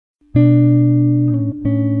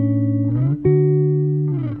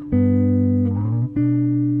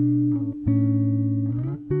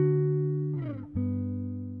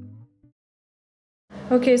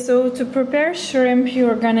Okay, so to prepare shrimp,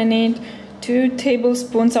 you're gonna need 2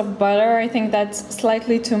 tablespoons of butter. I think that's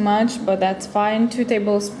slightly too much, but that's fine. 2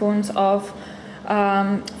 tablespoons of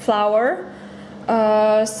flour.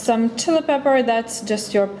 Some chili pepper, that's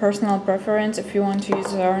just your personal preference if you want to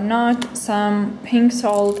use it or not. Some pink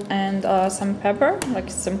salt and some pepper,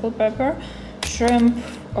 like simple pepper. Shrimp,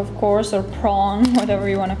 of course, or prawn, whatever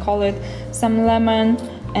you want to call it. Some lemon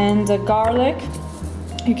and garlic.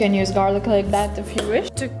 You can use garlic like that if you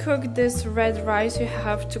wish. To cook this red rice, you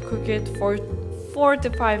have to cook it for 4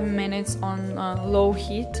 to 5 minutes on low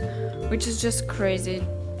heat, which is just crazy.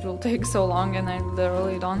 It will take so long and I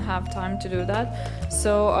literally don't have time to do that.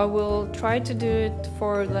 So I will try to do it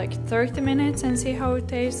for like 30 minutes and see how it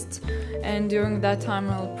tastes. And during that time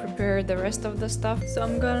I'll prepare the rest of the stuff. So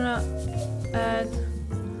I'm gonna add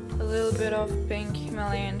a little bit of pink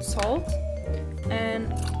Himalayan salt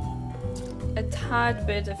and a tad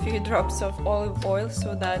bit, a few drops of olive oil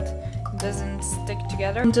so that it doesn't stick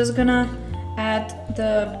together. I'm just gonna add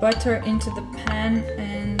the butter into the pan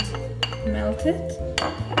and melt it.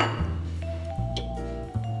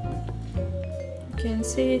 You can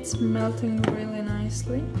see it's melting really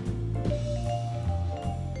nicely.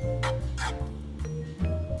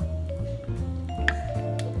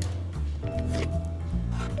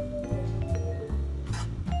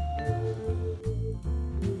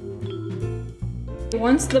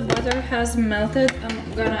 Once the butter has melted,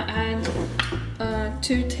 I'm gonna add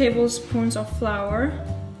 2 tablespoons of flour.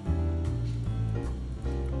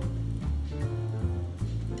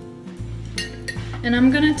 And I'm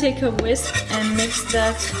gonna take a whisk and mix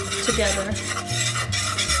that together.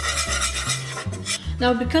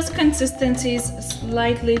 Now, because consistency is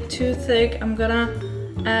slightly too thick, I'm gonna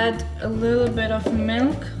add a little bit of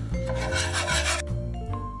milk.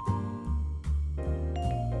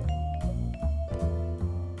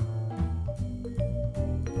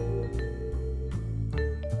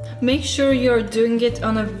 Make sure you're doing it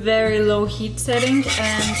on a very low heat setting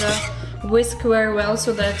and whisk very well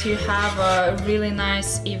so that you have a really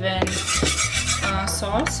nice even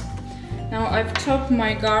sauce. Now I've chopped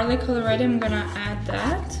my garlic already, I'm gonna add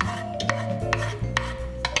that.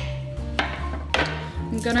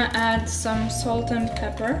 I'm gonna add some salt and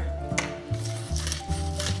pepper.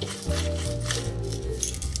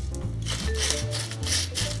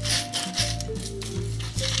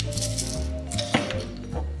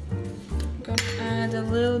 I'm gonna add a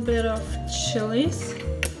little bit of chilies.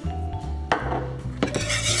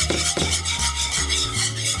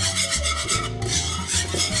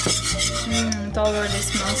 It already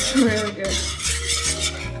smells really good.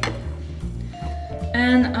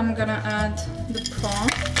 And I'm gonna add the prawn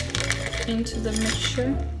into the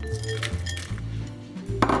mixture.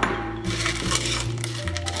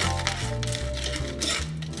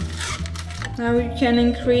 Now we can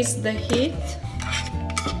increase the heat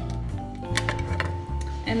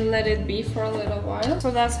and let it be for a little while. So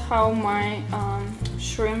that's how my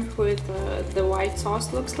shrimp with the white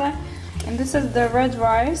sauce looks like. And this is the red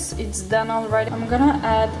rice, it's done already. I'm gonna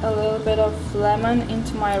add a little bit of lemon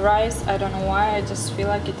into my rice. I don't know why, I just feel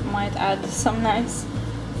like it might add some nice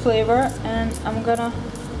flavor. And I'm gonna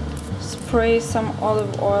spray some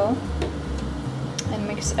olive oil and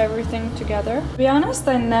mix everything together. To be honest,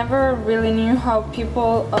 I never really knew how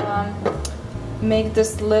people make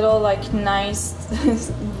this little like nice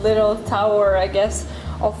little tower, I guess,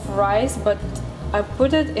 of rice, but I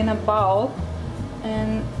put it in a bowl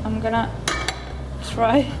and I'm gonna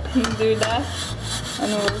try and do that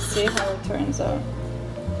and we'll see how it turns out.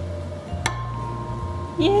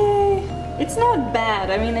 Yay! It's not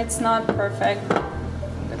bad, I mean it's not perfect.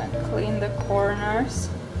 I'm gonna clean the corners.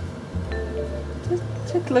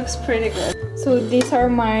 It looks pretty good. So these are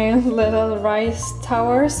my little rice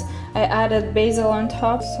towers. I added basil on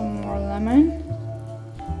top, some more lemon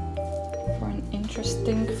for an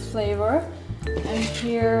interesting flavor. And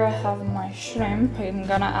here I have my shrimp. I'm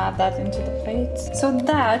gonna add that into the plate. So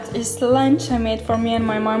that is lunch I made for me and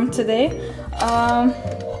my mom today.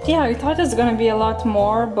 Yeah, I thought it's gonna be a lot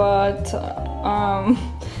more, but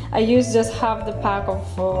I used just half the pack of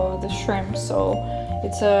the shrimp, so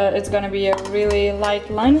it's gonna be a really light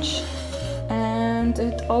lunch. And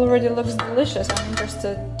it already looks delicious. I'm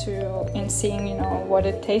interested in seeing, you know, what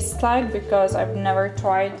it tastes like, because I've never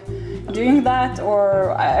tried doing that,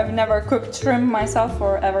 or I've never cooked shrimp myself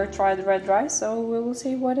or ever tried red rice, so we will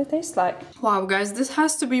see what it tastes like. Wow guys, this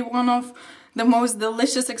has to be one of the most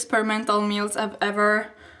delicious experimental meals I've ever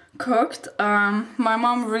cooked. My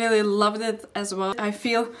mom really loved it as well. I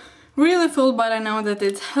feel really full, but I know that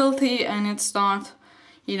it's healthy and it's not,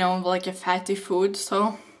 you know, like a fatty food,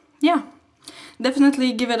 so yeah.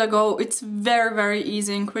 Definitely give it a go. It's very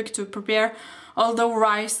easy and quick to prepare, although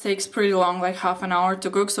rice takes pretty long, like half an hour to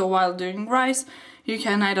cook. So while doing rice, you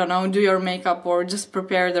can, I don't know, do your makeup or just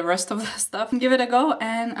prepare the rest of the stuff. Give it a go,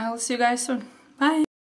 and I'll see you guys soon. Bye!